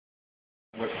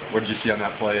What did you see on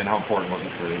that play, and how important was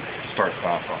it to start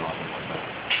fast on offense like that?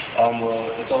 Well,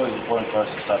 it's always important for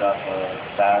us to start off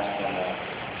fast and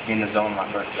be in the zone my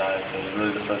first drive. So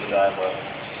really the first drive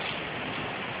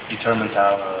determines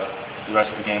how the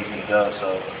rest of the game's going to go.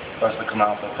 So for us to come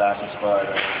out so fast and score, it's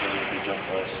really a big jump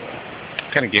for us. So.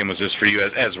 What kind of game was this for you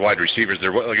as wide receivers?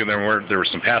 There were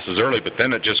some passes early, but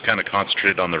then it just kind of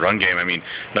concentrated on the run game. I mean,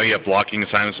 now you have blocking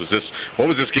assignments. What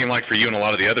was this game like for you and a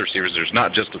lot of the other receivers? There's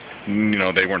not just,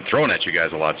 they weren't throwing at you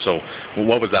guys a lot. So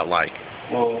what was that like?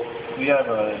 Well, we have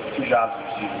two jobs as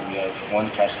receivers. We have one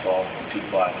to catch the ball and two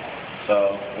to block.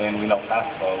 So when we know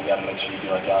pass the ball, we got to make sure we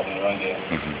do our job in the run game.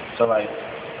 Mm-hmm. So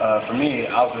for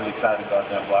me, I was really excited about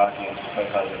that blocking and just play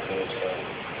hard as I could. So.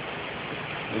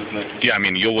 Yeah, I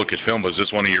mean, you'll look at film. Was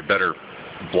this one of your better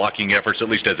blocking efforts, at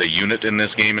least as a unit in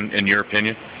this game, in your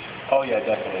opinion? Oh, yeah,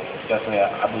 definitely. Definitely.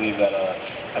 I believe that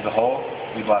as a whole,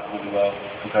 we blocked really well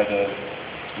compared to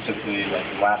specifically like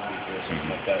last week or something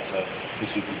like that. So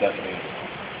this week was definitely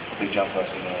a big jump for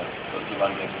us in the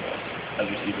run game for us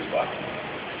as receivers blocking.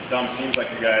 Dom, seems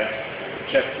like you guys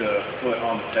kept the foot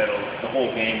on the pedal the whole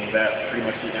game. Was that pretty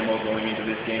much the MO going into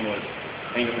this game, was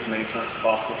hang up as many punts as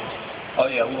possible? Oh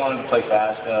yeah, we wanted to play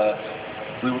fast.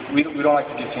 We don't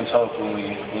like to give teams hope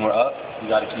when we're up.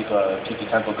 We got to keep the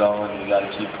tempo going. We got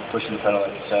to keep pushing the pedal,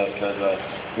 like you said, because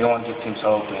we don't want to give teams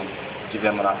hope and give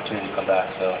them an opportunity to come back.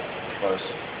 So, of course.